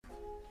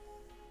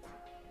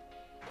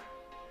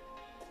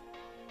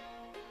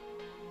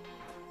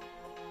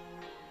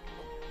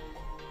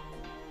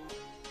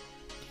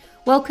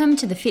Welcome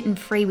to the Fit and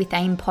Free with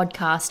AIM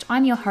podcast.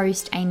 I'm your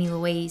host, Amy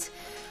Louise.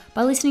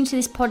 By listening to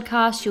this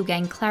podcast, you'll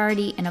gain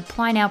clarity and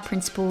apply our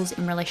principles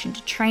in relation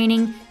to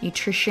training,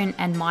 nutrition,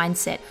 and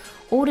mindset,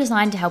 all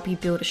designed to help you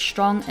build a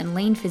strong and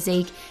lean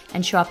physique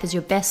and show up as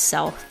your best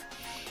self.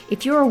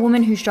 If you're a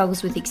woman who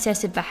struggles with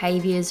excessive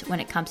behaviors when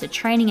it comes to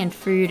training and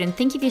food and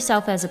think of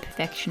yourself as a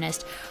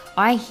perfectionist,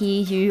 I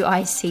hear you,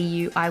 I see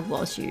you, I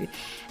was you.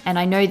 And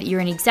I know that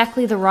you're in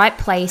exactly the right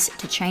place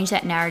to change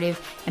that narrative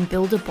and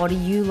build a body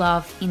you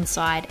love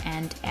inside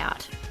and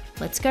out.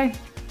 Let's go.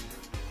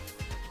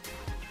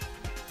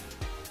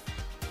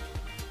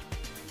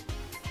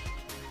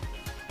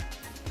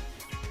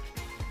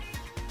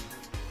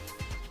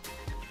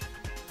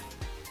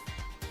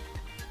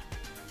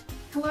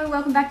 Hello,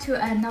 welcome back to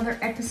another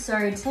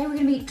episode. Today we're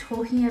going to be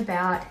talking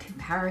about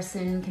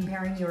comparison,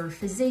 comparing your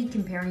physique,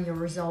 comparing your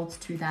results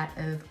to that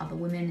of other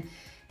women,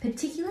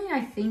 particularly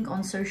I think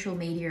on social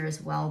media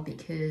as well,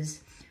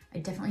 because I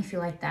definitely feel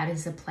like that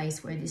is a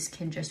place where this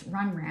can just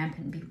run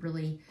rampant and be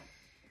really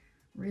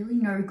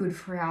no good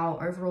for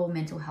our overall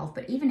mental health,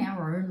 but even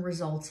our own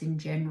results in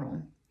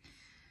general.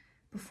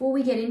 Before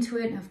we get into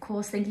it, of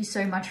course, thank you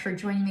so much for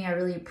joining me. I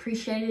really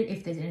appreciate it.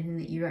 If there's anything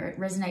that you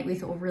resonate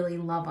with or really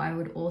love, I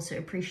would also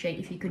appreciate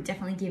if you could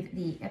definitely give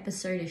the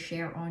episode a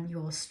share on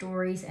your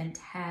stories and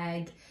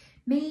tag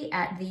me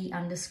at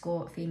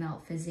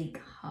 _female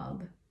physique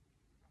hub.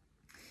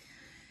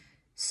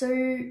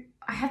 So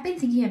I have been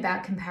thinking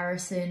about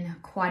comparison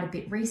quite a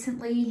bit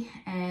recently,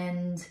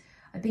 and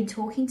I've been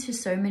talking to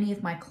so many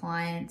of my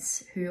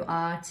clients who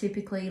are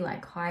typically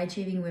like high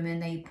achieving women.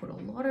 They put a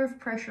lot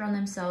of pressure on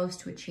themselves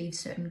to achieve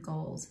certain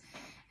goals.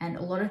 And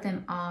a lot of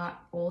them are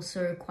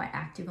also quite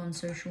active on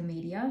social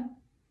media.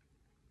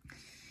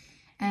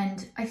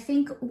 And I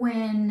think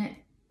when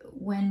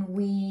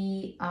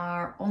we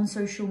are on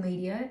social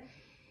media,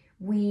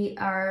 we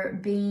are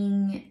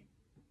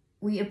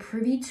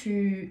privy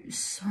to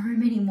so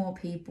many more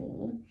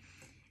people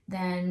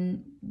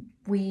than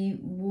we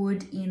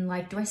would in,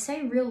 like, do I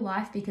say real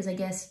life? Because I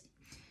guess,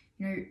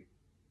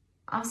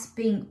 us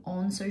being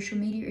on social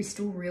media is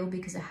still real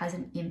because it has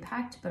an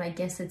impact, but I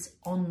guess it's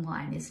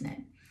online, isn't it?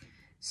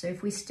 So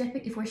if we're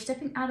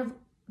stepping out of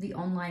the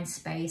online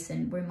space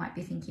and we might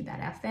be thinking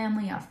about our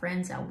family, our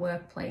friends, our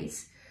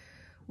workplace,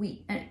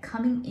 we are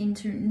coming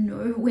into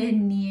nowhere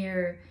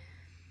near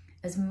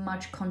as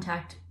much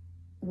contact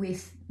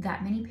with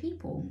that many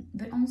people.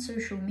 But on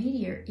social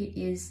media,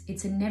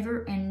 it's a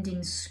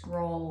never-ending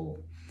scroll.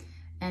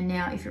 And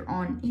now if you're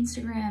on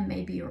Instagram,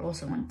 maybe you're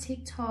also on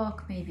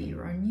TikTok, maybe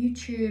you're on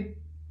YouTube,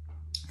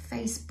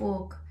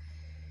 Facebook,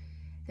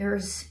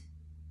 there's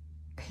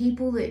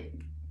people that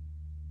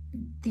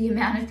the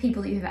amount of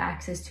people that you have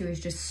access to is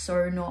just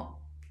so not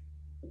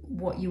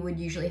what you would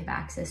usually have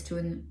access to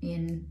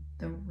in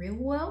the real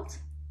world,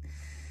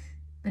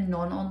 the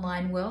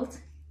non-online world.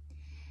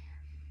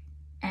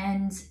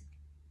 And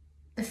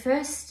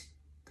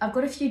I've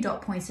got a few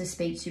dot points to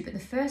speak to, but the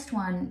first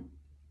one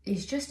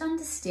is just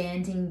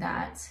understanding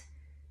that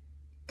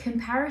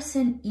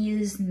comparison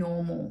is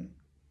normal.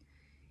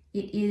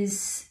 It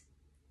is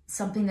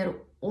something that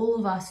all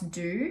of us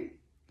do.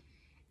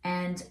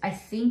 And I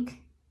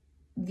think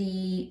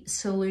the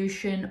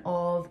solution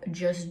of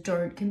just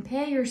don't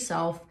compare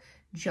yourself,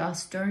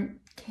 just don't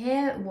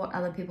care what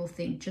other people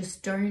think,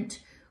 just don't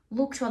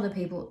look to other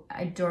people,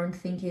 I don't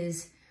think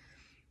is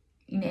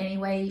in any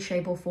way,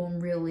 shape or form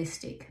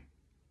realistic.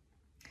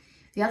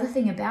 The other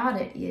thing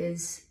about it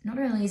is, not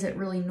only is it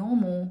really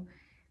normal,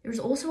 there's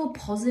also a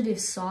positive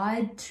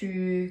side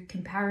to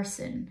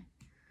comparison,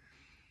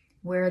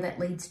 where that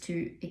leads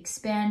to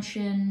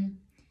expansion,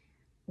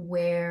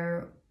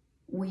 where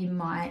we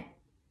might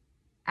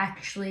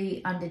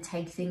actually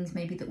undertake things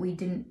maybe that we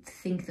didn't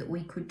think that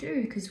we could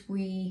do because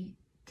we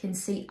can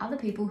see other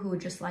people who are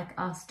just like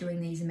us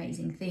doing these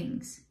amazing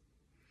things.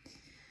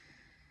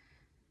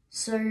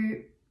 So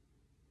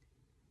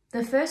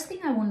the first thing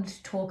I wanted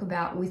to talk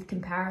about with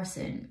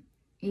comparison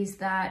is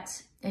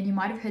that, and you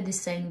might have heard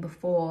this saying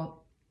before,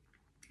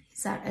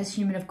 is that as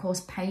human, of course,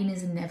 pain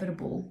is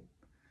inevitable,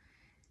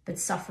 but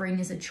suffering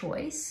is a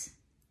choice.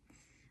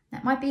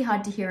 That might be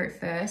hard to hear at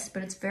first,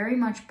 but it's very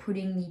much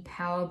putting the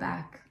power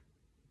back.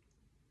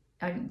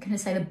 I'm going to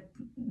say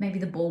maybe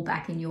the ball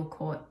back in your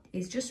court,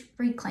 is just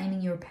reclaiming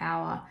your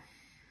power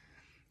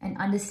and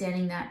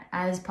understanding that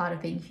as part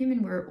of being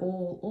human, we're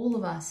all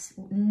of us,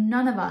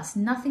 none of us,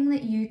 nothing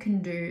that you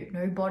can do,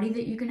 no body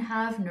that you can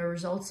have, no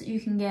results that you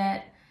can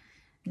get,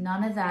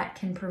 none of that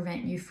can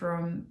prevent you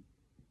from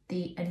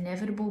the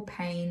inevitable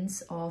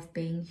pains of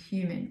being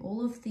human.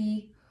 All of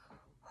the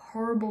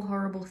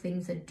horrible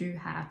things that do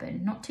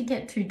happen. Not to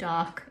get too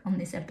dark on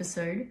this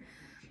episode,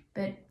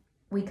 but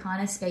we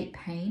can't escape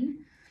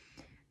pain.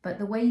 But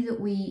the way that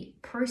we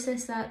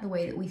process that, the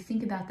way that we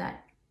think about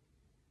that,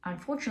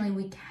 unfortunately,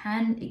 we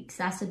can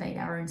exacerbate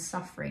our own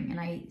suffering. And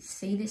I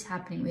see this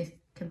happening with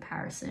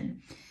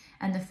comparison.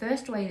 And the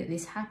first way that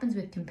this happens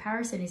with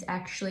comparison is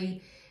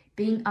actually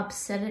being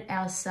upset at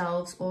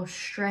ourselves or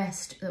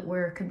stressed that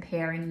we're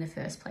comparing in the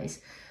first place.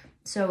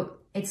 So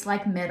it's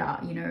like meta,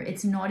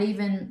 it's not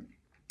even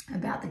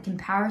about the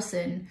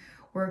comparison,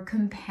 we're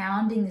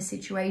compounding the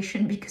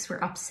situation because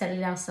we're upset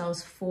at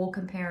ourselves for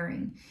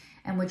comparing,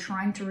 and we're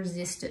trying to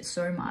resist it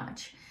so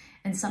much.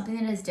 And something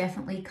that has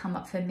definitely come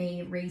up for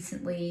me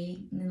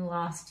recently in the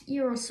last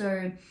year or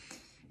so,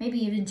 maybe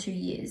even 2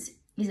 years,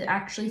 is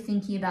actually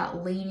thinking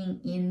about leaning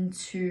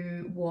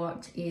into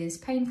what is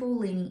painful,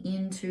 leaning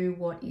into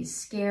what is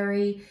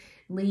scary,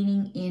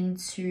 leaning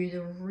into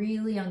the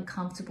really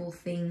uncomfortable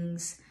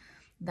things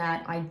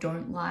that I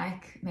don't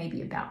like,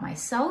 maybe about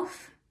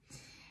myself.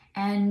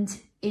 And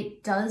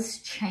it does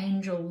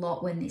change a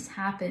lot when this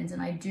happens.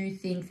 And I do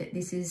think that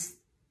this is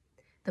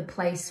the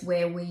place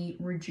where we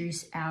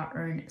reduce our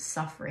own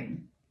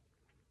suffering.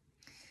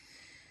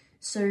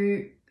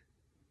 So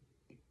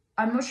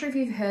I'm not sure if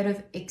you've heard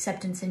of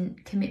acceptance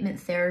and commitment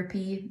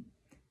therapy,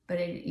 but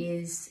it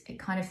is a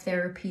kind of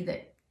therapy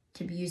that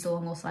can be used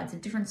along all sides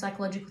of different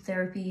psychological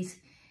therapies.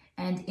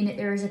 And in it,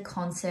 there is a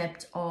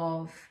concept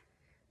of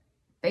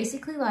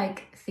basically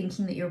like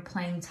thinking that you're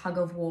playing tug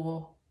of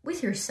war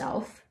with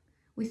yourself,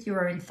 with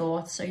your own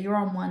thoughts. So you're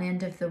on one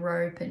end of the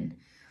rope and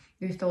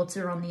your thoughts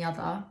are on the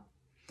other.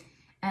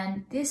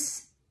 And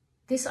this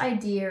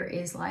idea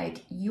is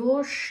like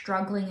you're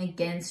struggling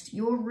against,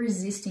 you're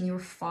resisting, you're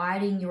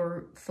fighting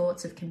your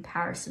thoughts of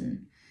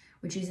comparison,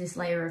 which is this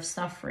layer of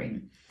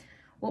suffering.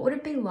 What would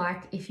it be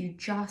like if you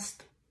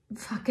just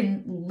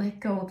fucking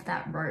let go of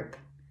that rope?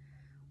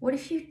 What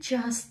if you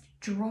just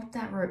drop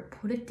that rope,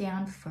 put it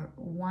down for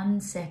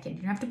 1 second?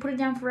 You don't have to put it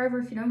down forever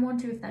if you don't want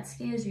to, if that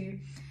scares you,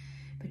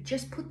 but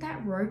just put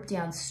that rope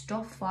down.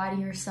 Stop fighting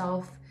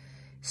yourself.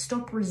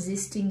 Stop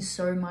resisting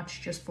so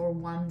much just for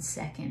 1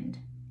 second.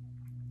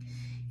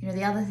 You know,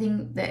 the other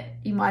thing that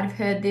you might have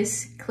heard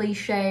this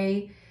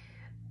cliche,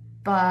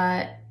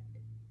 but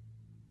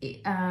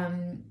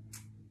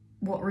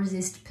what we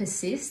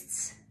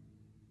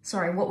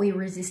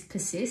resist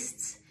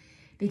persists,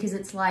 because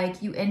it's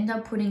like you end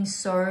up putting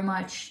so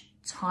much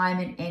time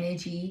and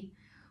energy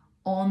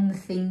on the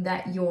thing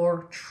that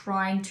you're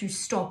trying to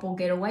stop or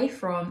get away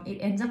from. It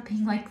ends up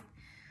being like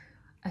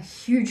a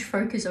huge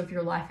focus of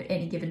your life at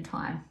any given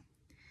time.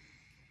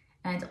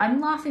 And I'm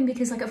laughing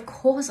because, like, of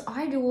course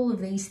I do all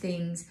of these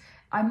things.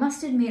 I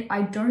must admit,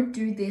 I don't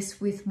do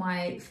this with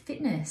my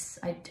fitness.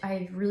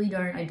 I really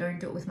don't. I don't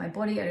do it with my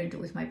body. I don't do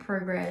it with my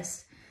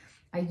progress.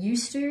 I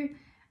used to.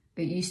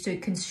 It used to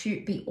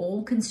be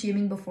all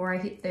consuming before I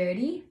hit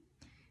 30.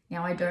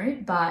 Now I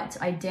don't, but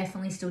I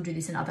definitely still do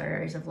this in other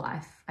areas of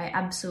life. I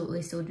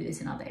absolutely still do this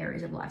in other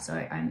areas of life. So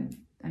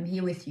I'm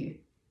here with you.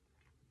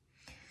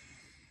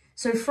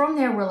 So from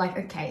there, we're like,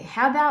 okay,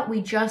 how about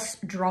we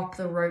just drop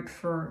the rope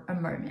for a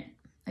moment,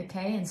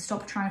 okay? And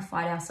stop trying to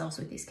fight ourselves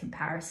with this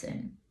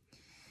comparison.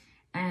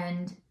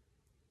 And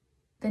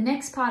the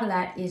next part of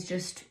that is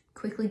just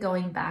quickly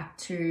going back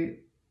to,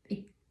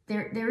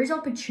 there is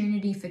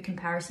opportunity for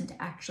comparison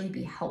to actually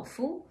be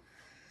helpful.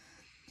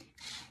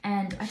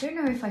 And I don't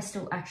know if I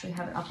still actually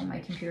have it up on my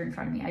computer in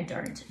front of me. I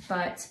don't,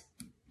 but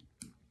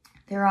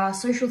there are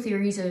social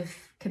theories of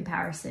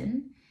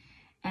comparison.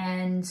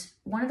 And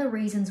one of the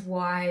reasons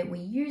why we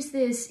use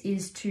this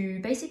is to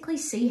basically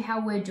see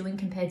how we're doing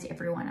compared to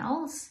everyone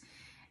else.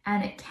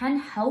 And it can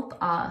help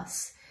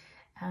us,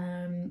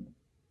 it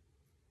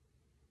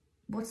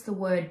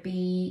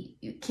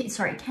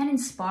can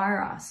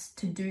inspire us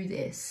to do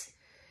this.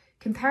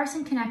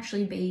 Comparison can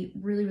actually be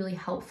really, really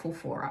helpful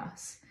for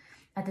us.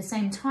 At the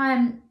same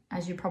time,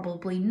 as you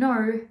probably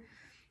know,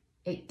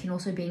 it can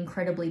also be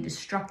incredibly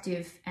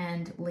destructive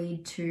and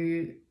lead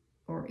to,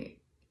 or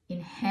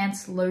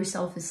enhance low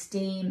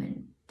self-esteem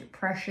and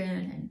depression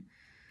and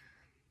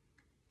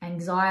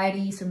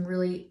anxiety, some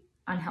really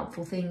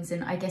unhelpful things,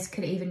 and I guess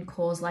could even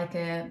cause like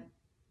a,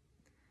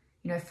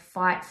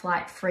 fight,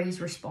 flight,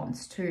 freeze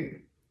response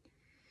too.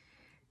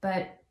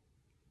 But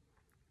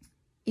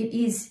it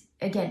is,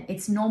 again,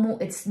 it's normal.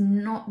 It's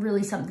not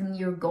really something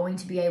you're going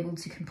to be able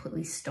to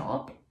completely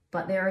stop,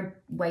 but there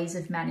are ways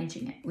of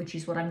managing it, which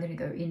is what I'm going to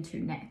go into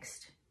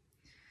next.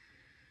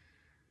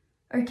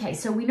 Okay,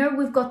 so we know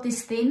we've got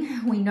this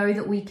thing. We know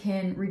that we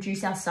can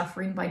reduce our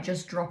suffering by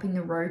just dropping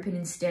the rope, and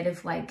instead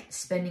of like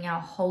spending our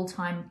whole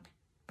time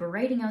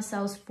berating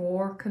ourselves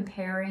for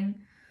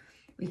comparing,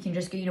 we can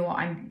just go, you know what,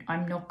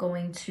 I'm not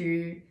going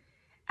to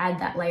add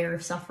that layer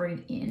of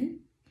suffering in.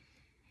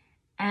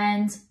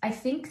 And I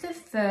think the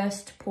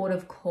first port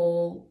of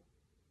call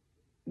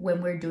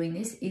when we're doing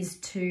this is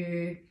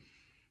to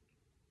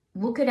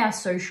look at our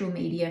social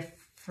media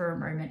for a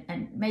moment.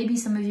 And maybe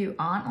some of you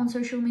aren't on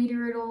social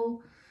media at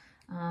all.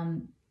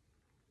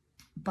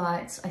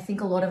 But I think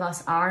a lot of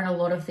us are, and a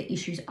lot of the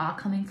issues are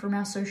coming from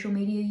our social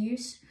media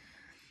use.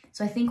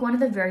 So I think one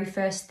of the very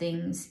first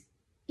things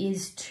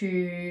is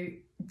to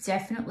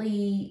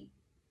definitely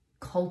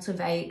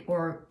cultivate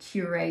or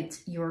curate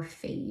your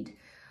feed.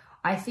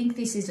 I think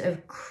this is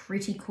of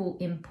critical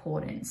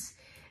importance.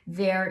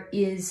 There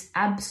is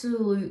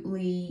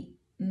absolutely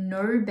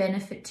no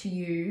benefit to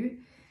you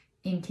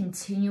in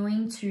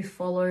continuing to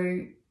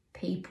follow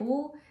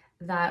people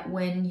that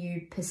when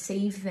you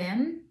perceive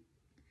them,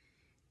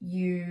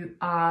 you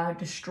are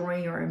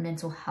destroying your own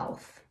mental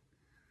health.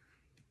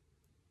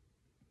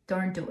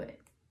 don't do it.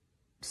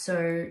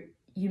 So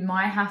you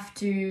might have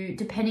to,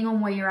 depending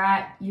on where you're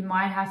at, you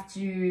might have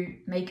to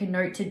make a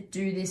note to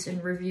do this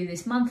and review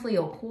this monthly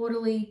or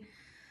quarterly.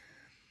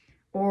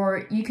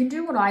 Or you can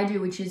do what I do,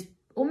 which is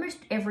almost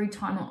every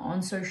time I'm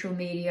on social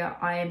media,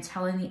 I am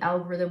telling the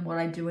algorithm what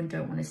I do and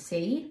don't want to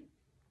see.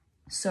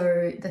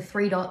 So the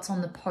 3 dots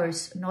on the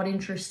post, not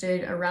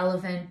interested,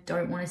 irrelevant,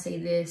 don't want to see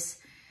this,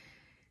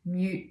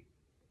 mute.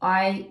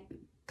 I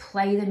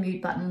play the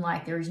mute button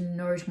like there is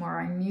no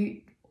tomorrow. I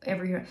mute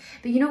every,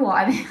 but you know what?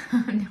 I mean,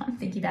 now I'm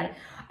thinking about it.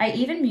 I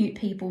even mute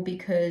people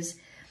because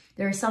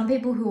there are some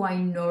people who I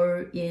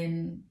know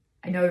in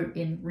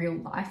real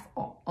life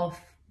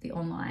off the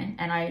online,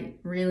 and I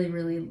really,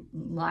 really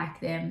like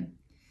them.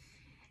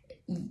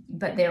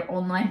 But their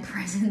online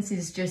presence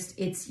is just,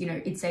 it's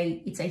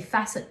a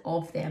facet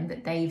of them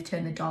that they've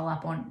turned the dial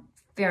up on.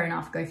 Fair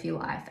enough, go for your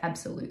life,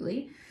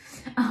 absolutely.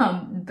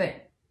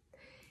 But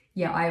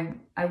yeah,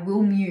 I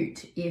will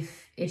mute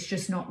if it's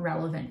just not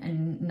relevant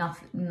and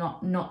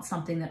not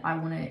something that I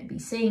want to be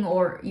seeing,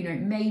 or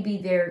maybe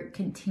they're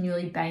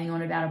continually banging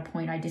on about a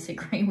point I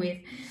disagree with.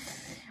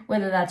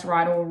 Whether that's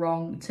right or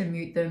wrong to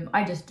mute them,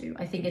 I just do.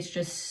 I think it's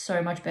just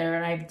so much better.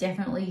 And I've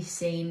definitely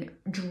seen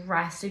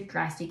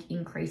drastic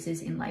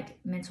increases in like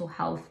mental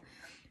health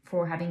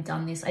for having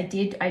done this.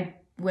 I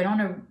went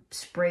on a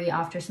spree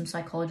after some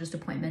psychologist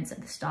appointments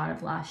at the start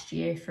of last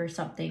year for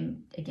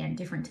something, again,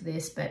 different to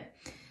this, but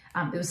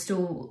it was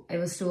still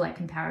like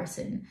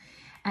comparison.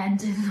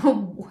 And the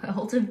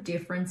world of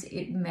difference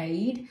it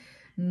made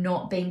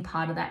not being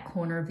part of that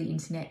corner of the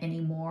internet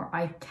anymore.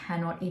 I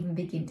cannot even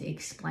begin to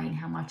explain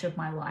how much of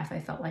my life I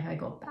felt like I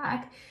got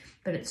back.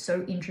 But it's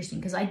so interesting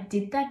because I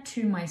did that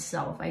to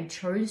myself. I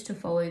chose to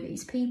follow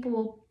these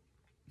people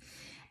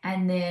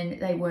and then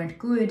they weren't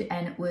good,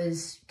 and it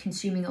was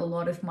consuming a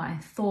lot of my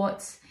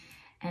thoughts.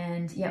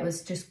 And yeah, it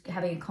was just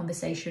having a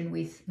conversation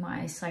with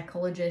my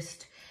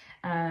psychologist.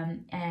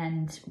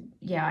 And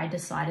yeah, I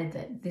decided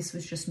that this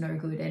was just no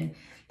good, and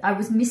I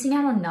was missing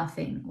out on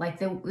nothing. Like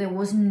there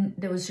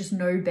was just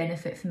no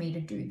benefit for me to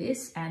do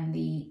this, and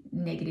the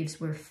negatives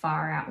were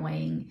far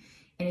outweighing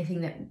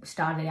anything that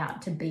started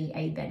out to be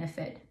a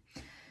benefit.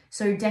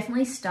 So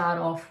definitely start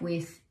off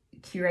with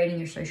curating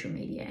your social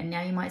media. And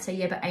now you might say,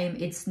 yeah, but AIM,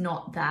 it's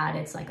not that.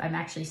 It's like I'm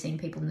actually seeing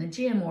people in the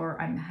gym, or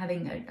I'm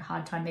having a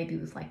hard time maybe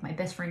with like my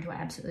best friend who I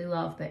absolutely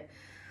love, but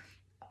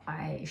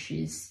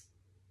she's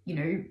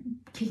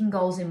kicking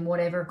goals in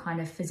whatever kind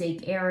of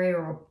physique area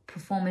or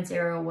performance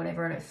area or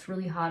whatever, and it's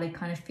really hard to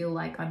kind of feel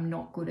like I'm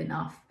not good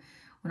enough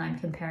when I'm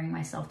comparing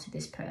myself to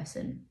this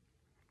person.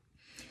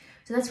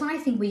 So that's when I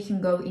think we can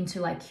go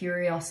into like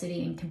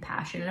curiosity and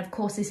compassion. And of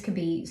course, this can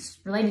be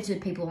related to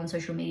people on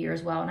social media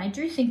as well. And I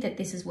do think that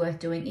this is worth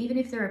doing, even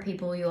if there are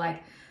people you're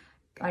like,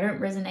 I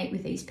don't resonate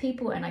with these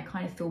people, and I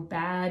kind of feel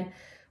bad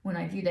when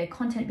I view their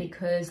content,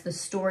 because the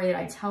story that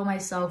I tell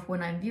myself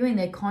when I'm viewing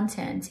their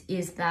content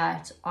is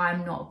that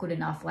I'm not good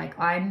enough. Like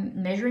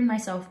I'm measuring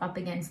myself up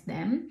against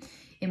them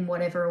in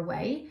whatever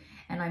way,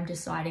 and I'm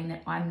deciding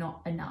that I'm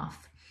not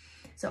enough.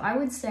 So I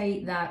would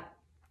say that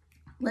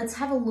let's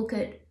have a look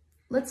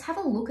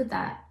at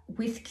that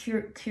with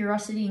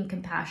curiosity and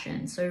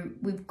compassion. So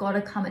we've got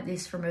to come at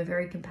this from a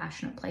very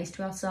compassionate place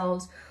to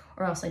ourselves,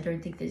 or else I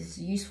don't think this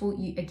is useful.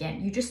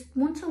 You just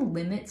want to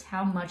limit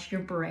how much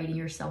you're berating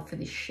yourself for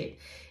this shit.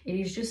 It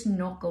is just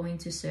not going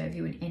to serve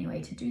you in any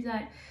way to do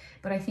that.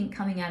 But I think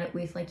coming at it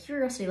with like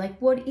curiosity, like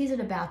what is it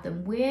about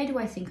them? Where do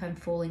I think I'm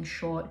falling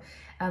short?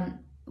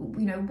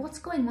 What's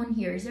going on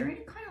here? Is there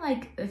any kind of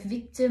like a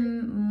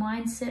victim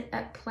mindset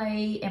at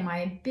play? Am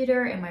I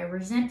bitter? Am I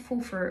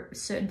resentful for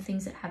certain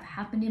things that have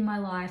happened in my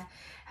life?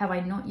 Have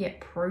I not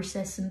yet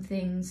processed some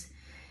things?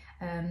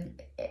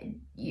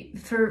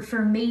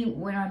 For me,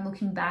 when I'm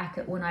looking back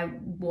at when I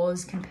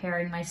was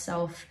comparing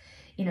myself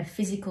in a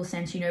physical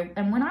sense,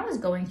 and when I was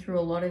going through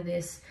a lot of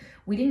this,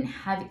 we didn't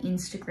have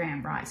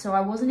Instagram, right? So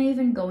I wasn't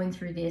even going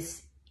through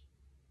this.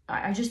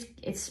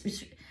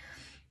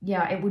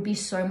 It would be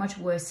so much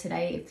worse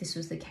today if this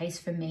was the case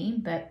for me.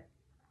 But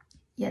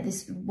yeah,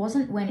 this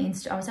wasn't when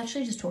I was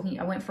actually just talking.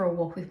 I went for a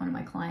walk with one of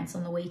my clients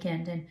on the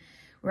weekend, and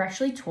we're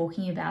actually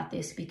talking about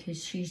this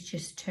because she's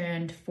just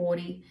turned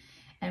 40.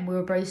 And we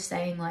were both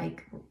saying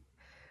like,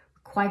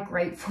 quite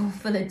grateful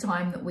for the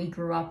time that we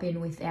grew up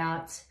in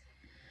without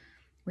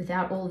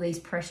all these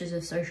pressures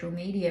of social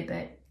media.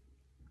 But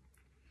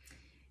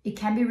it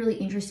can be really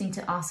interesting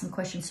to ask some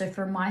questions. So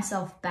for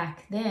myself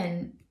back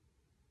then,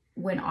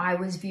 when I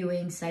was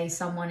viewing, say,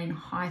 someone in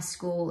high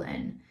school,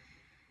 and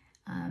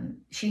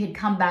she had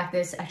come back,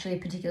 there's actually a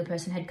particular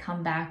person had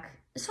come back,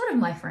 sort of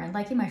my friend,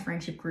 like in my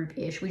friendship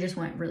group-ish, we just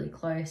weren't really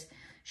close.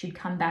 She'd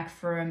come back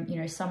from,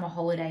 summer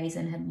holidays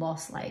and had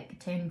lost like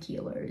 10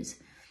 kilos,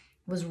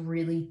 was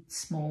really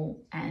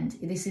small. And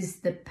this is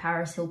the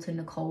Paris Hilton,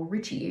 Nicole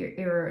Richie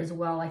era as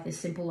well, like The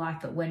Simple Life,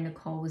 but when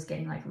Nicole was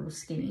getting like real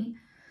skinny.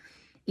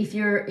 If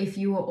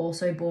you were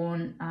also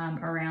born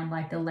around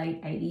like the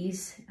late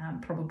 80s,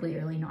 probably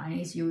early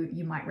 90s,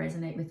 you might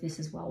resonate with this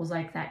as well. It was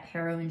like that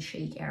heroin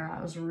chic era.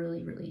 It was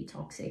really, really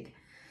toxic.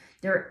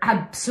 There are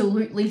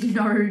absolutely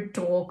no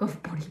talk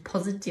of body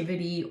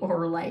positivity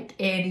or like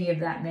any of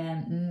that,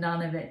 man.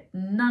 None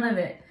of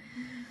it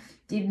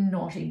did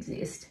not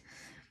exist.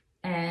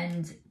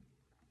 And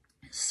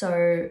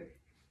so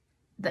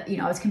that, you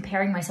know, I was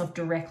comparing myself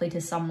directly to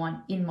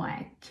someone in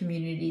my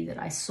community that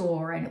I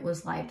saw, and it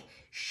was like,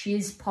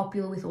 she's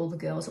popular with all the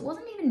girls. It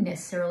wasn't even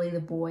necessarily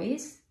the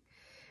boys,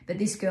 but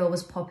this girl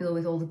was popular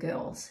with all the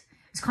girls.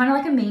 It's kind of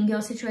like a Mean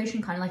Girl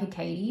situation, kind of like a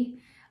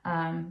Katie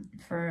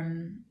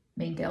from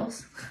Mean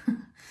Girls.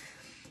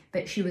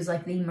 But she was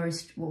like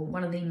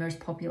one of the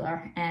most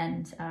popular.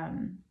 And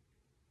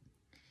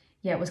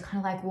yeah, it was kind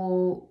of like,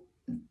 well,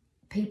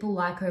 people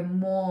like her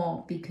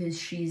more because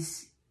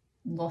she's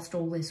lost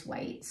all this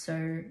weight.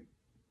 So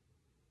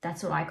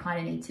that's what I kind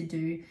of need to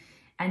do.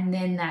 And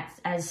then that,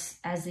 as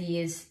the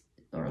years,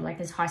 or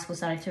like as high school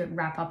started to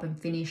wrap up and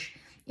finish,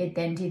 it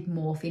then did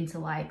morph into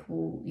like,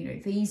 well, you know,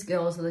 these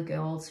girls are the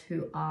girls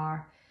who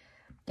are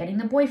getting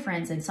the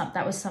boyfriends, and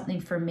that was something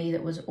for me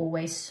that was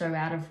always so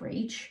out of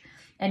reach.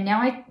 And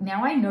now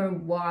I know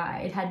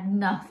why. It had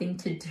nothing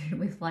to do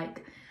with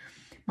like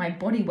my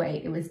body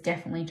weight. It was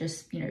definitely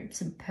just, you know,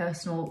 some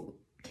personal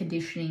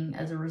conditioning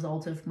as a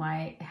result of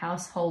my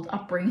household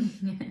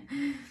upbringing.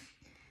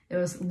 There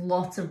was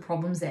lots of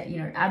problems there, you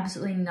know,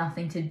 absolutely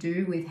nothing to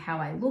do with how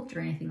I looked or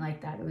anything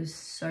like that. It was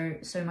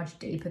so much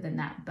deeper than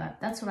that, but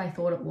that's what I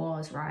thought it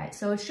was, right?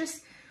 So it's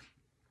just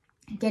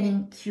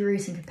getting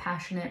curious and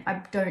compassionate.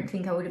 I don't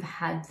think I would have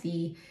had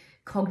the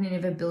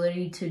cognitive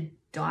ability to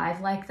dive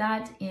like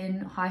that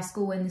in high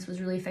school when this was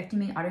really affecting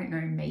me. I don't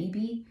know,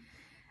 maybe.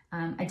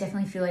 I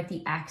definitely feel like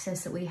the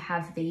access that we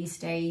have these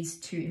days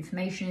to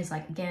information is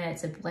like, again,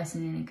 it's a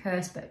blessing and a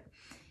curse, but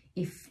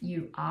if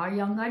you are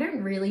young, I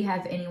don't really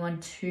have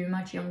anyone too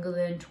much younger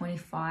than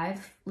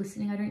 25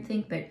 listening, I don't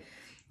think, but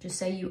just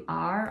say you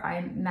are. I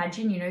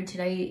imagine, you know,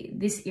 today,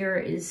 this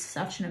era is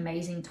such an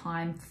amazing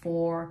time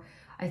for,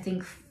 I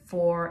think,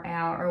 for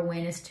our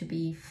awareness to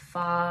be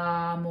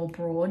far more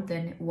broad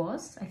than it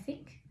was, I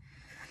think.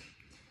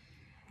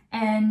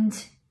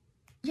 And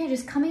yeah,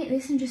 just coming at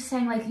this and just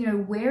saying like, you know,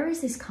 where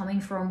is this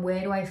coming from? Where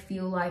do I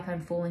feel like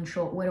I'm falling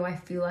short? Where do I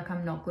feel like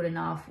I'm not good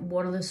enough?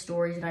 What are the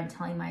stories that I'm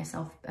telling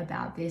myself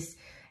about this?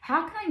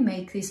 How can I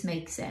make this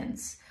make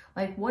sense?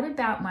 Like, what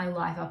about my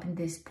life up to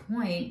this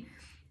point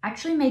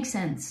actually makes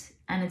sense?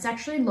 And it's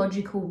actually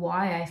logical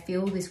why I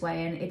feel this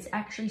way. And it's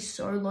actually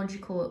so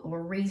logical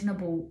or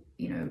reasonable,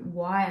 you know,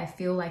 why I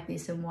feel like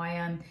this and why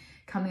I'm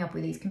coming up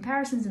with these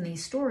comparisons and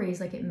these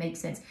stories. Like, it makes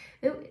sense.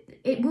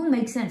 It will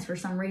make sense for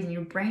some reason.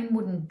 Your brain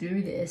wouldn't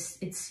do this.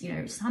 It's, you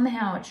know,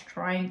 somehow it's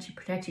trying to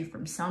protect you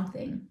from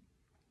something.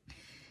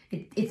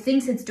 It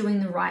thinks it's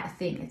doing the right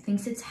thing. It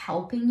thinks it's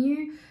helping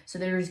you. So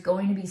there is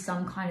going to be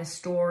some kind of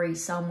story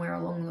somewhere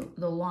along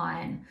the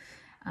line.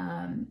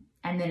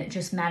 And then it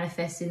just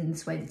manifests in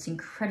this way that's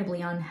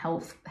incredibly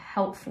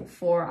helpful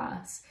for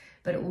us.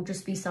 But it will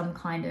just be some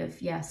kind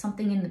of, yeah,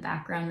 something in the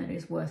background that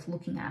is worth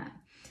looking at.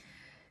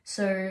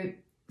 So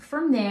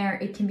from there,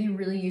 it can be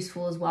really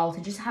useful as well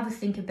to just have a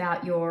think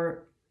about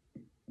your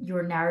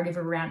narrative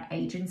around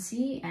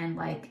agency and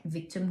like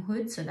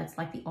victimhood. So that's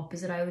like the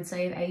opposite, I would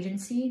say, of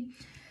agency.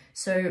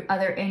 So are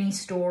there any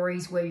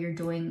stories where you're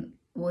doing,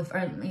 well, if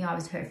only I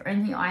was her, if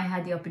only I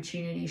had the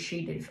opportunity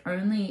she did, if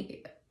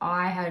only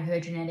I had her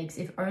genetics,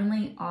 if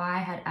only I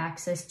had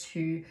access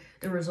to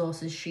the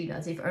resources she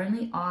does, if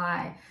only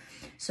I.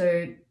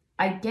 So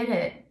I get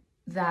it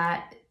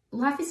that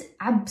life is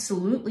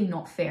absolutely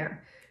not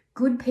fair.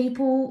 Good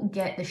people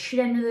get the shit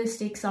end of the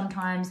stick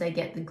sometimes, they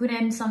get the good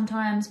end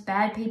sometimes.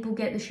 Bad people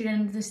get the shit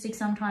end of the stick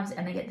sometimes,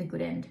 and they get the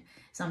good end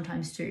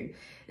sometimes too.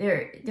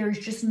 There is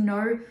just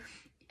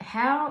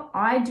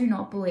I do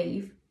not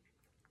believe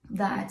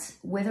that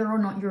whether or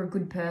not you're a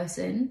good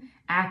person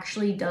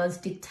actually does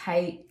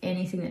dictate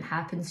anything that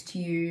happens to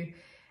you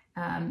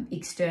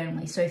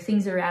externally. So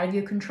things that are out of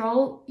your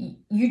control,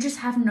 you just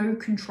have no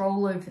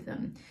control over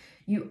them.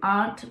 You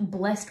aren't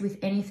blessed with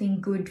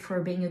anything good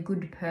for being a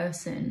good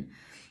person,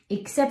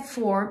 except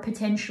for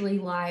potentially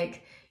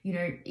like, you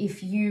know,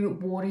 if you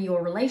water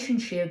your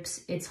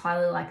relationships, it's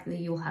highly likely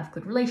you'll have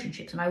good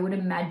relationships. And I would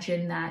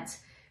imagine that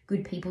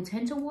good people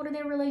tend to water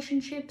their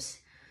relationships.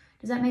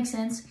 Does that make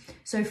sense?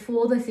 So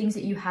for the things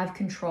that you have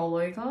control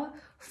over,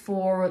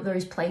 for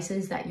those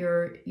places that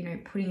you're, you know,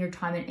 putting your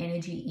time and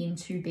energy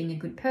into being a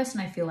good person,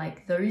 I feel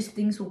like those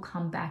things will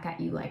come back at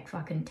you like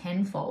fucking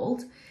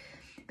tenfold.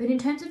 But in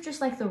terms of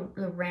just like the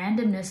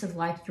randomness of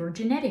like your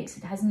genetics,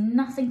 it has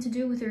nothing to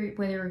do with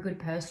whether you're a good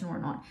person or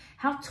not.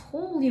 How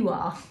tall you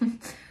are,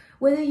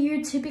 whether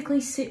you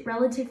typically sit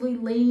relatively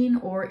lean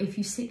or if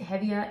you sit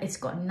heavier, it's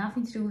got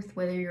nothing to do with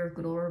whether you're a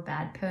good or a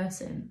bad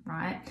person,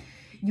 right?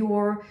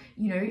 Your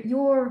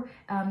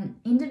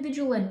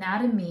individual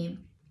anatomy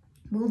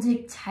will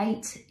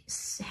dictate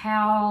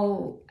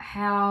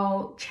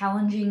how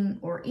challenging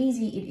or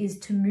easy it is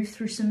to move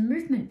through some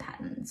movement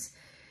patterns.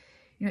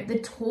 You know, the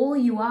taller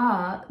you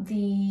are,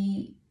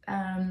 the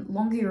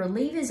longer your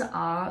levers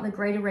are, the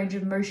greater range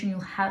of motion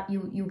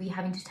you'll be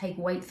having to take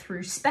weight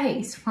through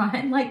space,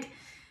 right? Like,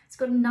 It's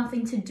got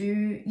nothing to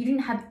do, you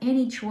didn't have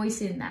any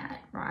choice in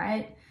that,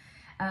 right?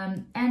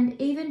 And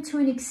even to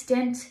an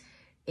extent,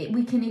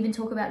 we can even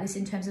talk about this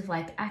in terms of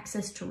like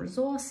access to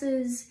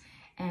resources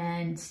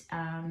and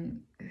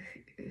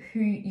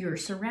who you're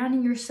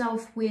surrounding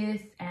yourself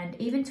with, and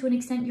even to an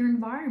extent your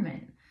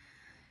environment.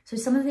 So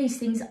some of these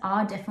things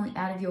are definitely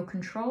out of your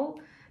control,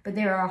 but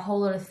there are a whole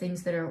lot of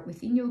things that are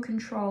within your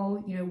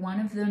control. You know, one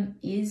of them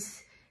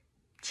is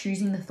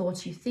choosing the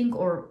thoughts you think,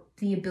 or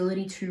the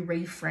ability to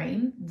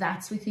reframe.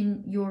 That's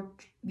within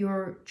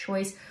your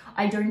choice.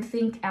 I don't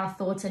think our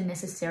thoughts are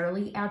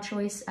necessarily our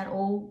choice at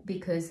all,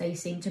 because they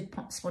seem to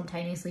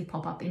spontaneously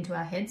pop up into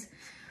our heads.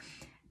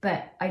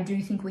 But I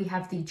do think we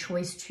have the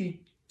choice to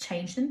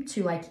change them,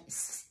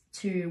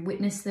 to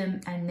witness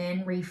them, and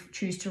then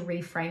choose to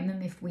reframe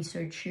them if we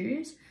so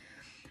choose.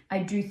 I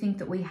do think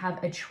that we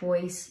have a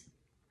choice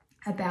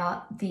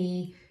about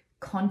the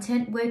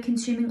content we're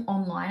consuming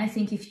online. I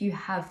think if you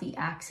have the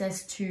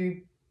access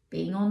to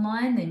being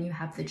online, then you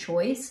have the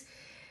choice.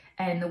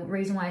 And the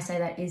reason why I say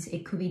that is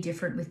it could be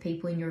different with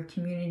people in your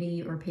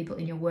community or people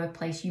in your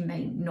workplace. You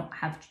may not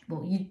have,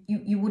 well,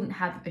 you wouldn't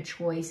have a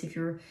choice if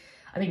you're,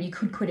 I mean, you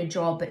could quit a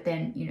job, but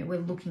then, you know, we're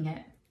looking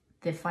at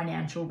the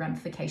financial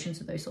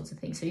ramifications of those sorts of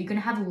things. So you're going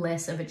to have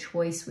less of a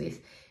choice with,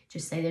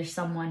 just say there's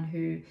someone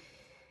who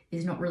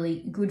is not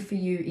really good for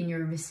you in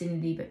your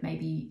vicinity, but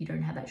maybe you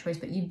don't have that choice,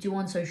 but you do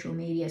on social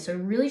media. So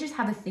really just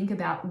have a think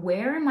about,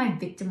 where am I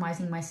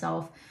victimizing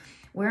myself?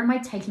 Where am I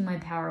taking my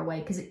power away?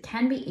 Because it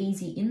can be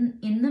easy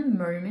in the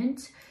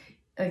moment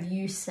of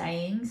you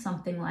saying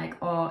something like,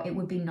 oh, it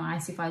would be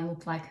nice if I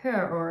looked like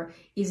her, or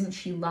isn't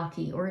she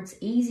lucky, or it's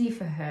easy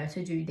for her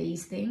to do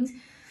these things.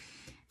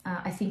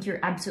 I think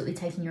you're absolutely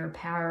taking your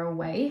power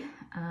away,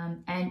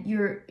 and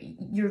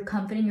you're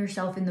comforting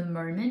yourself in the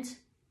moment,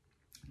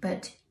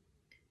 but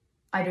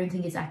I don't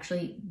think it's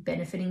actually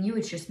benefiting you.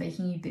 It's just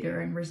making you bitter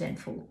and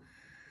resentful.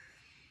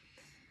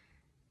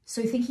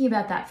 So thinking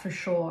about that for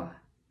sure.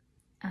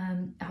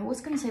 I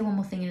was going to say one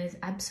more thing, and it's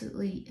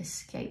absolutely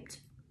escaped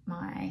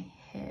my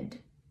head,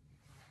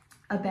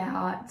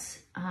 about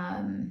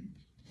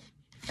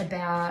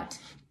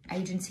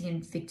agency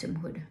and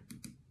victimhood.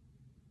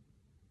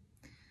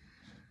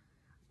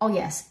 Oh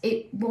yes,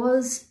 it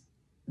was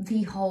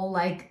the whole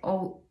like,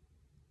 oh,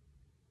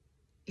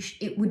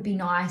 it would be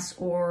nice,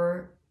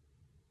 or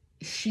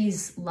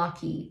she's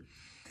lucky.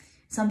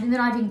 Something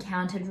that I've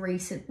encountered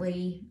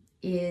recently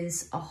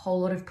is a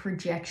whole lot of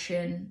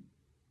projection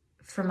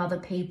from other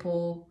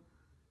people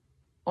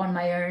on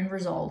my own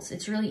results.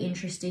 It's really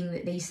interesting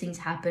that these things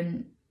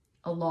happen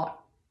a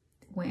lot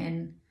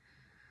when,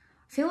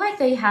 I feel like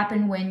they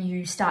happen when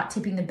you start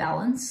tipping the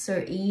balance.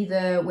 So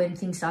either when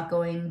things start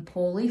going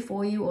poorly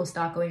for you or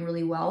start going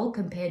really well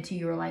compared to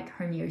your like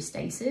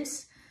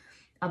homeostasis,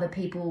 other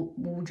people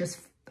will just,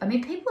 I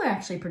mean, people are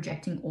actually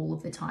projecting all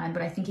of the time,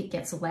 but I think it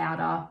gets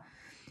louder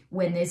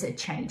when there's a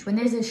change. When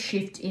there's a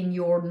shift in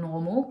your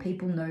normal,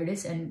 people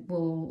notice and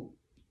will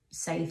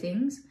say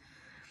things.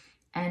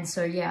 And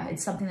so, yeah,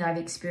 it's something that I've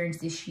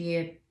experienced this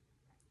year.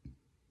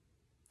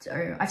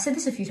 So I've said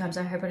this a few times.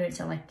 I hope I don't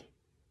sound like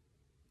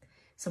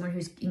someone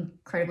who's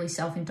incredibly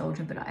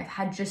self-indulgent, but I've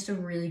had just a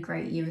really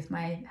great year with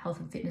my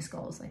health and fitness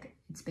goals. Like,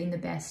 it's been the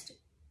best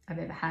I've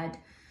ever had.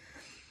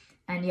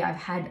 And yeah, I've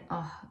had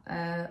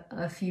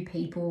a few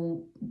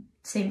people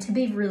seem to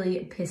be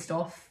really pissed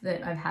off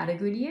that I've had a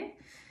good year,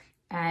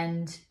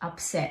 and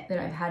upset that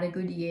I've had a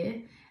good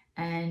year,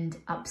 and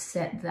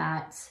upset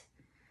that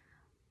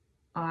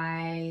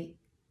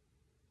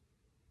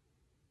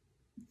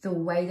the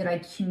way that I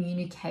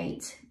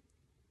communicate,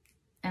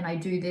 and I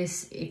do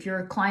this, if you're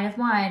a client of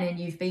mine and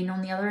you've been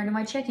on the other end of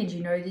my check-ins,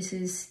 you know this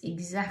is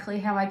exactly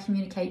how I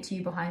communicate to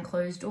you behind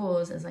closed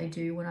doors as I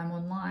do when I'm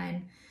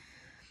online,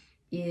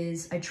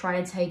 is I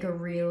try to take a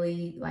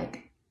really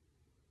like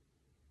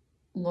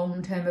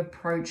long-term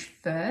approach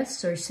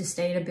first. So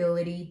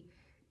sustainability,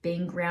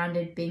 being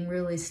grounded, being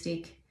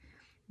realistic.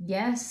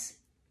 Yes,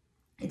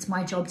 it's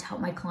my job to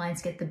help my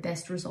clients get the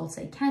best results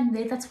they can.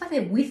 That's why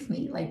they're with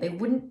me. Like, they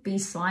wouldn't be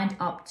signed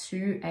up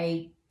to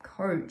a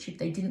coach if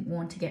they didn't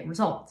want to get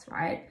results,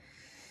 right?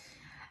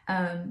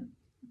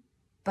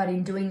 But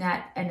in doing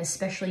that, and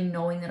especially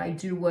knowing that I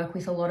do work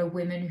with a lot of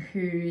women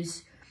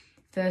whose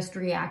first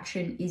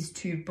reaction is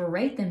to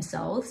berate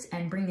themselves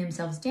and bring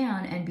themselves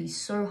down and be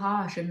so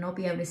harsh and not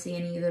be able to see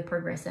any of the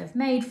progress they've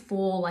made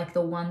for like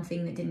the one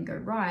thing that didn't go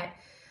right,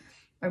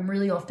 I'm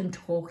really often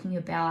talking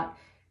about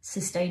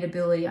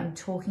sustainability. I'm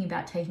talking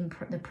about taking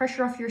the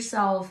pressure off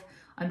yourself.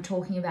 I'm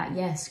talking about,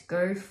 yes,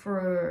 go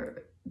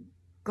for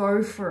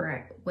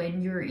it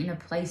when you're in a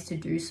place to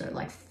do so.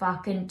 Like,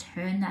 fucking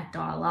turn that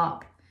dial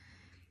up,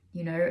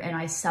 you know. And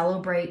I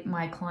celebrate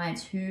my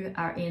clients who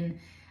are in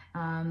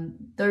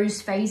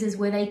those phases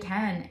where they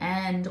can.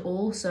 And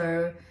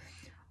also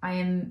I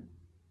am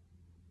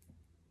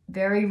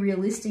very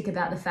realistic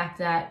about the fact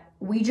that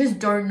we just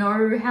don't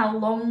know how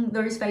long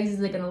those phases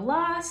are going to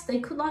last. They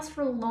could last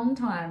for a long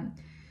time.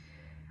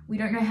 We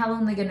don't know how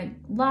long they're going to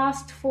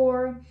last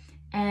for.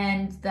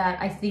 and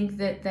that I think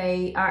that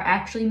they are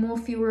actually more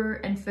fewer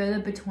and further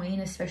between,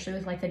 especially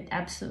with like the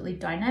absolutely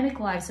dynamic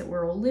lives that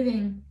we're all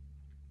living.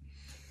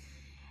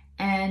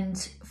 And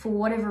for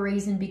whatever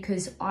reason,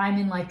 because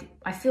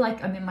I feel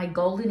like I'm in my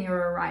golden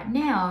era right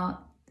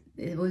now,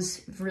 it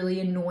was really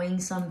annoying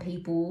some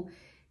people,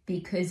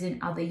 because in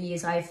other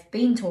years I've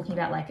been talking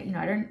about like,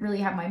 I don't really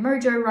have my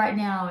mojo right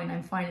now and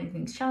I'm finding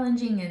things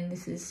challenging, and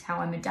this is how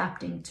I'm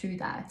adapting to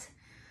that.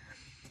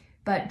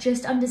 But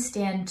just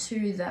understand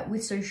too that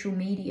with social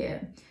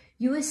media,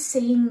 you are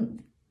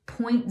seeing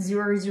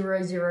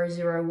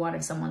 0.00001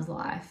 of someone's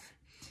life.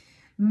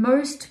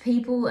 Most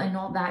people are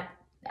not that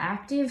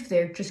active.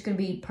 They're just going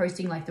to be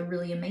posting like the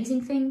really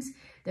amazing things.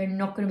 They're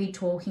not going to be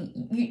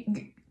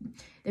talking,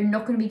 they're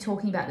not going to be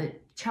talking about the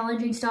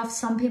challenging stuff.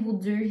 Some people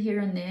do here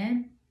and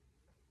there.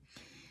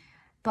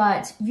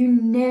 But you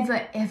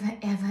never, ever,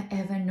 ever,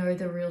 ever know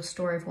the real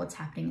story of what's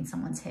happening in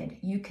someone's head.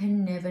 You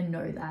can never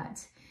know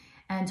that.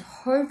 And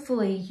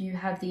hopefully you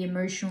have the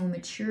emotional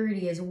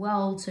maturity as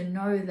well to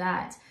know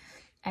that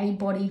a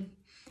body,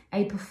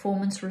 a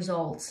performance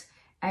results,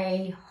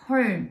 a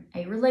home,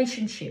 a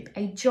relationship,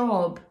 a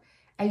job,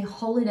 a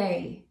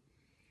holiday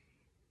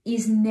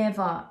is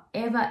never,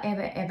 ever,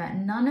 ever, ever.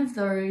 None of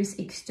those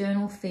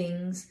external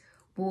things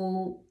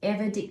will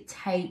ever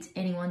dictate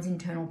anyone's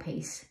internal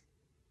peace.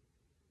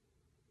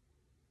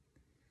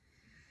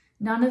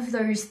 None of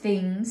those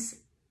things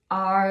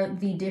are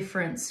the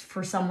difference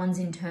for someone's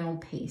internal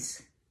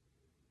peace.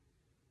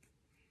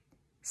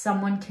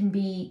 Someone can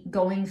be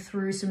going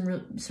through some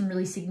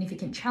really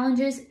significant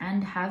challenges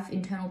and have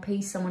internal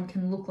peace. Someone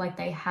can look like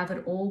they have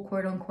it all,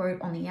 quote unquote,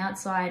 on the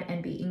outside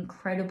and be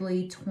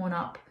incredibly torn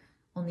up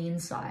on the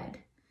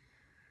inside.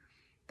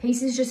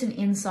 Peace is just an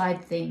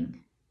inside thing.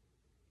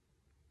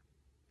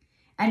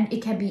 And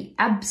it can be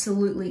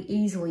absolutely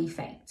easily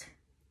faked.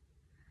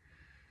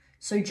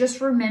 So just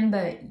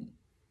remember,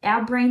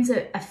 our brains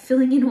are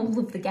filling in all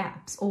of the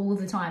gaps all of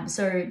the time.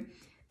 So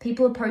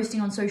people are posting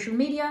on social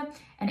media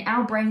and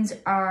our brains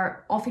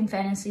are off in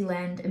fantasy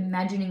land,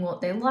 imagining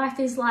what their life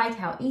is like,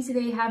 how easy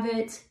they have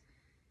it.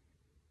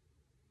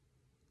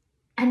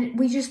 And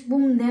we just will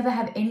never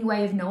have any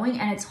way of knowing.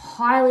 And it's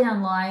highly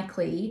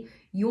unlikely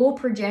your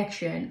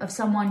projection of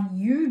someone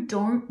you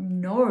don't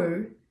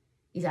know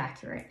is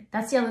accurate.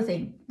 That's the other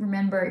thing.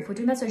 Remember, if we're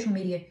talking about social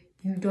media,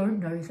 you don't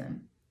know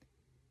them.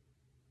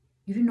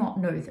 You do not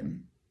know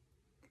them.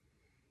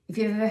 If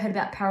you've ever heard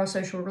about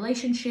parasocial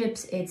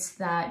relationships, it's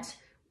that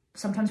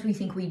sometimes we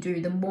think we do.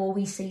 The more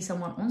we see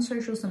someone on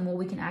socials, the more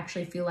we can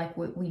actually feel like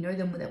we know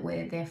them, that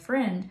we're their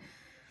friend.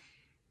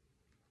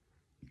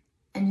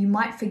 And you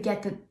might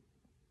forget that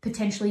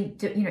potentially,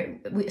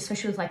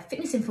 especially with like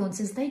fitness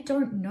influencers, they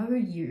don't know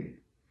you.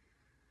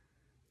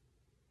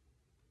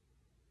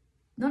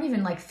 Not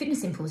even like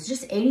fitness influencers,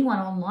 just anyone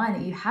online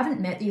that you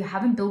haven't met, that you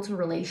haven't built a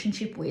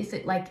relationship with,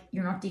 that like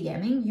you're not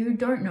DMing, you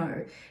don't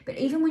know. But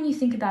even when you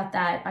think about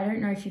that, I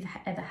don't know if you've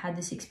ever had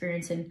this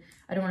experience, and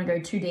I don't want to go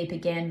too deep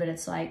again, but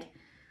it's like,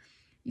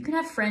 you can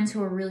have friends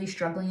who are really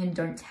struggling and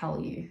don't tell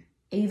you.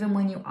 Even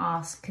when you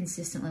ask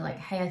consistently, like,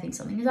 hey, I think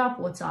something is up,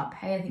 what's up?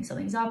 Hey, I think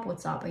something's up,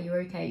 what's up? Are you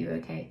okay? Are you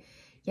okay?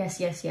 Yes,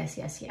 yes, yes,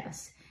 yes,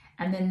 yes.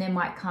 And then there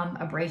might come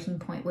a breaking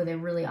point where they're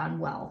really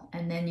unwell,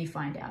 and then you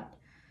find out,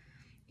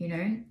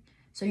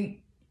 So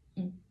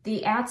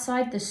the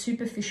outside, the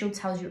superficial,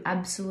 tells you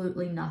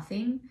absolutely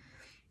nothing.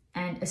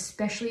 And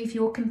especially if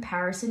your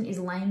comparison is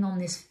laying on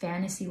this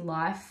fantasy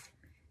life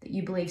that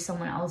you believe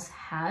someone else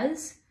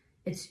has,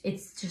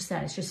 it's just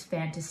that, it's just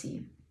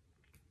fantasy.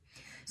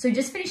 So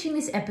just finishing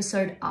this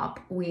episode up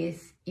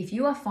with, if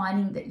you are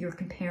finding that you're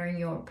comparing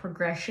your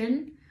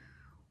progression,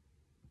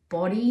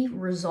 body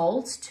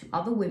results to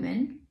other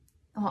women,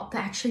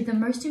 actually the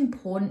most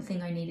important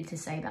thing I needed to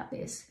say about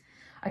this,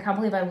 I can't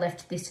believe I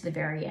left this to the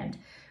very end,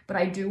 but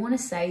I do want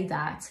to say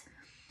that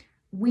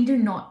we do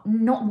not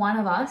one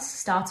of us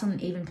starts on an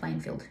even playing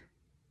field.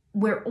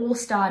 We're all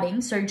starting.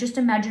 So just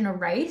imagine a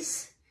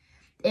race.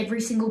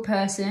 Every single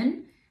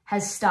person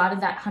has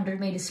started that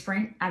 100-meter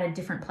sprint at a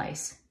different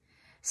place.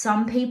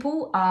 Some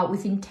people are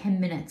within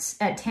 10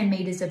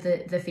 meters of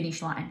the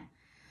finish line.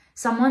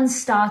 Someone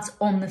starts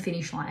on the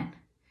finish line.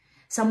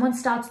 Someone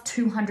starts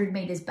 200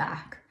 meters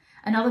back.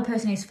 Another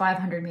person is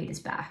 500 meters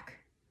back.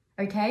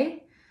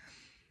 Okay?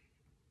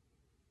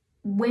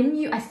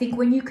 I think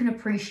when you can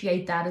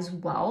appreciate that as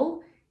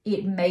well,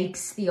 it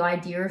makes the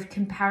idea of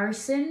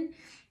comparison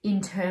in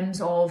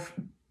terms of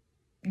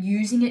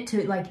using it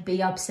to like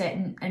be upset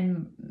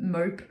and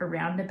mope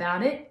around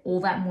about it all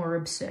that more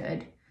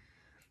absurd.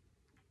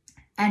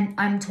 And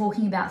I'm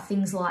talking about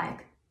things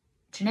like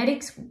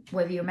genetics,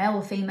 whether you're male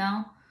or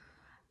female,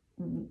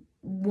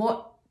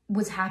 what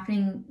was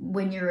happening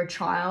when you're a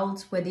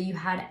child, whether you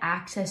had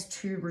access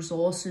to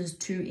resources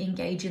to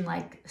engage in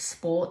like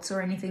sports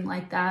or anything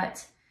like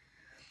that.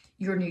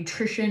 Your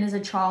nutrition as a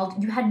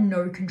child, you had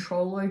no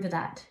control over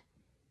that.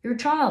 You're a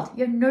child,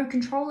 you had no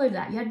control over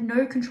that. You had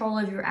no control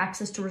over your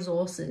access to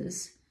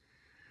resources.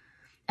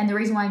 And the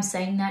reason why I'm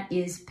saying that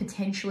is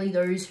potentially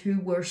those who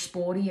were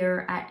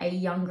sportier at a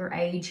younger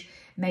age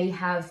may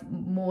have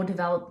more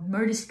developed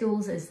motor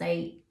skills as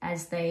they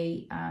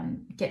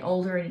get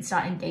older and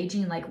start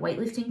engaging in like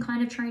weightlifting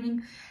kind of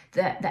training.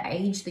 The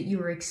age that you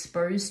were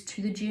exposed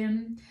to the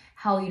gym,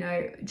 how, you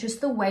know,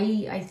 just the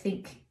way I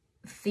think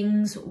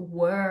things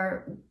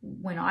were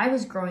when I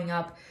was growing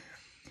up.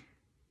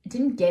 I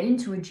didn't get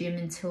into a gym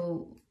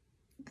until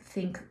I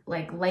think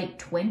like late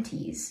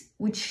 20s,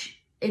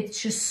 which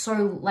it's just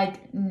so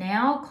like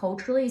now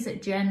culturally, is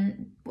it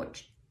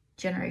what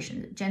generation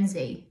is it? Gen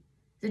Z?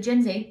 Is it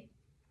Gen Z?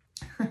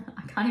 I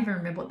can't even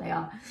remember what they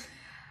are.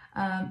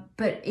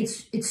 But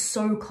it's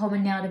so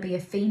common now to be a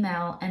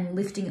female and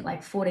lifting at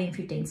like 14,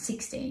 15,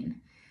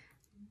 16.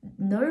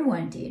 No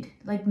one did.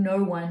 Like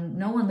no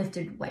one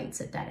lifted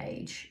weights at that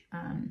age.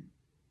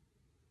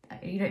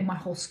 You know, in my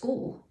whole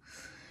school.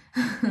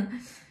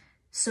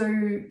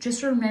 So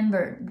just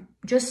remember,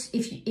 just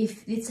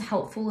if it's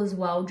helpful as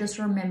well, just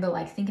remember,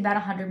 like, think about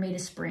a 100-meter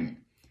sprint.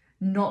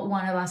 Not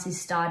one of us is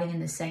starting in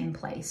the same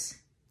place.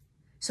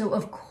 So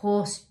of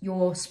course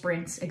your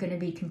sprints are going to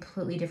be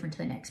completely different to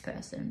the next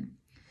person.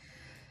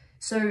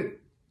 So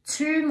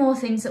 2 more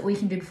things that we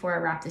can do before I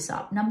wrap this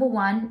up. Number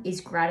 1 is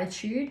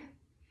gratitude.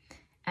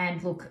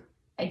 And look,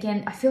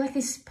 again, I feel like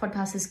this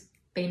podcast has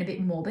been a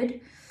bit morbid,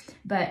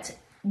 but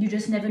you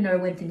just never know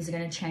when things are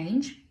going to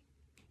change.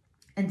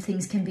 And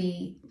things can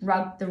be,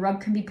 the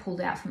rug can be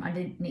pulled out from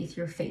underneath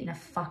your feet in a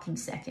fucking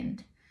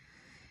second.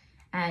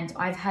 And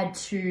I've had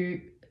 2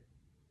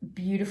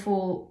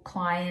 beautiful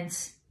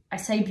clients. I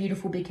say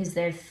beautiful because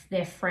they're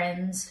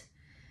friends.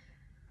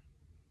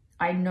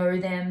 I know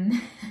them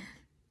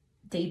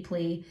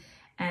deeply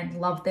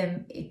and love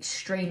them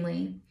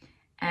extremely.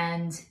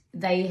 And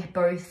they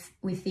both,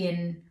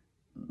 within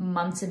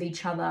months of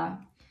each other,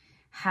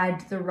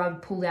 had the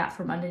rug pulled out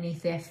from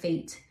underneath their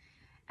feet,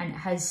 and it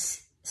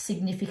has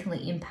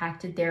significantly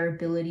impacted their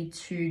ability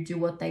to do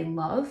what they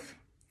love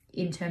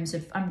in terms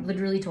of, I'm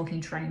literally talking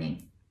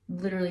training.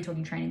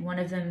 One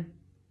of them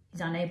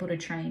is unable to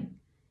train.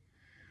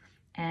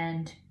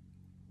 And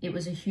it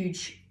was a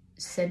huge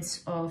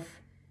sense of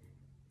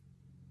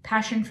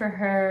passion for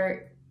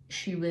her.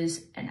 She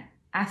was an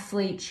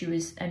athlete. She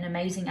was an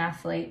amazing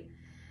athlete.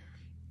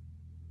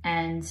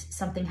 And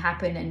something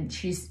happened and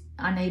she's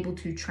unable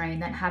to train.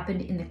 That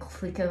happened in the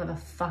click of her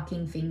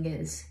fucking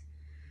fingers.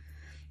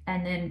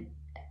 And then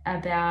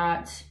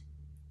about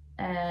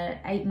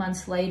 8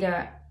 months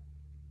later,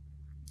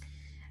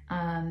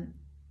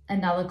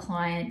 another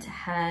client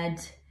had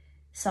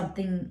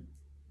something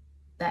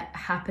that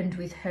happened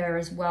with her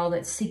as well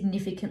that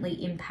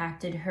significantly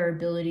impacted her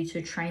ability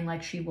to train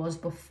like she was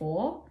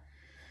before.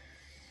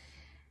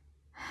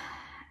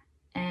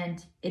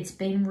 And it's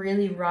been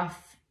really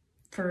rough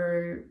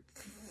for,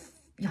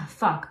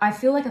 fuck, I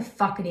feel like a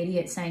fucking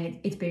idiot saying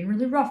it's been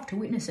really rough to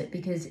witness it,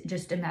 because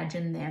just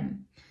imagine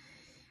them.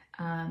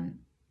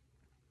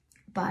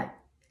 But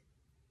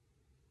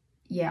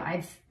yeah,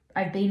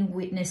 I've been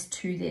witness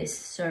to this.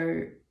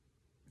 So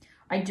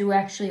I do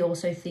actually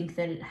also think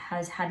that it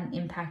has had an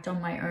impact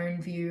on my own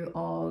view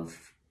of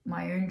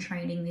my own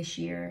training this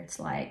year. It's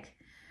like,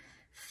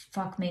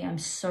 fuck me, I'm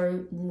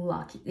so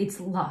lucky.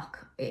 It's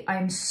luck.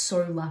 I'm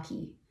so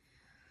lucky.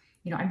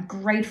 You know, I'm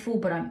grateful,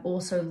 but I'm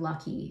also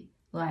lucky.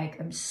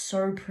 Like, I'm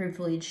so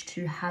privileged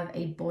to have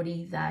a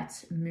body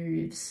that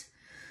moves.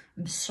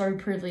 I'm so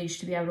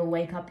privileged to be able to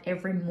wake up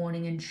every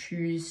morning and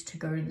choose to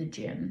go to the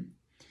gym.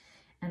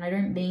 And I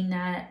don't mean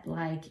that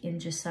like in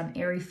just some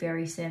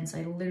airy-fairy sense.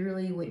 I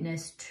literally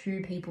witnessed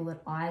 2 people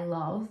that I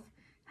love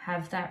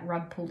have that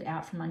rug pulled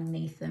out from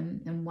underneath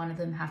them, and one of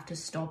them have to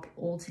stop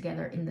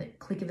altogether in the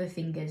click of her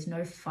fingers.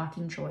 No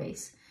fucking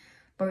choice.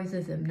 Both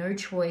of them, no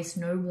choice,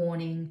 no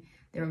warning.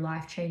 Their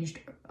life changed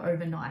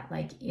overnight,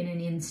 like in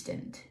an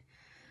instant.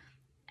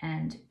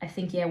 And I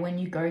think, yeah, when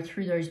you go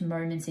through those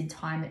moments in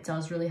time, it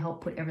does really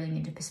help put everything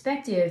into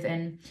perspective.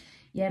 And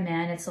yeah,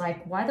 man, it's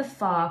like, why the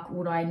fuck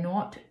would I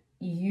not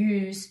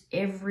use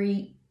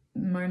every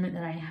moment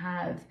that I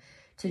have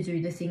to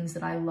do the things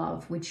that I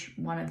love, which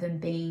one of them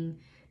being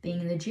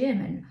in the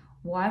gym? And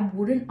why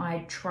wouldn't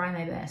I try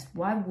my best?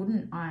 Why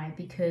wouldn't I?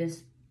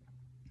 Because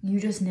you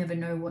just never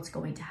know what's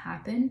going to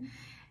happen.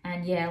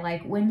 And yeah,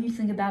 like when you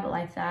think about it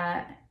like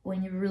that,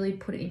 when you really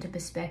put it into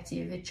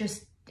perspective,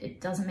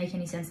 it doesn't make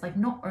any sense. Like,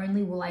 not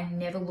only will I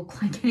never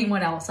look like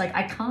anyone else, like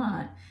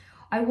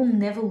I will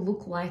never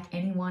look like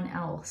anyone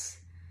else.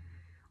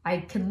 I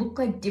can look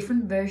like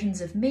different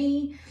versions of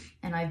me,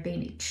 and I've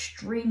been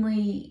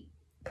extremely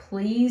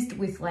pleased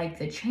with like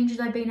the changes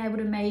I've been able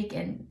to make,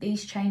 and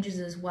these changes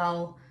as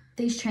well.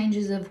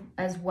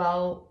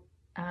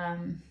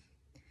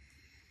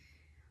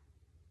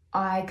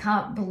 I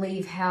can't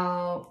believe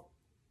how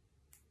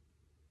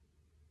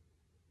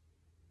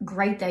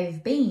great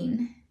they've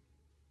been,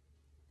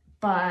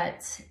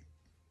 but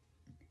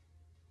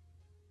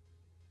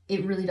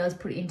it really does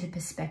put it into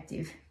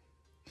perspective.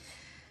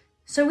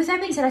 So with that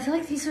being said, I feel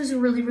like this was a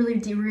really, really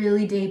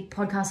deep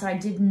podcast, and I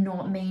did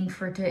not mean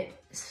for it to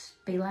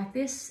be like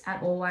this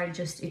at all. It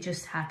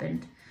just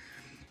happened.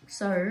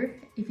 So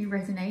if you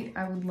resonate,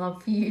 I would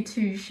love for you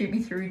to shoot me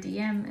through a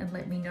DM and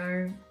let me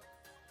know.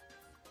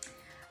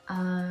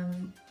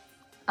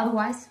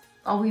 Otherwise,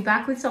 I'll be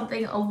back with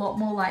something a lot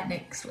more light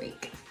next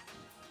week.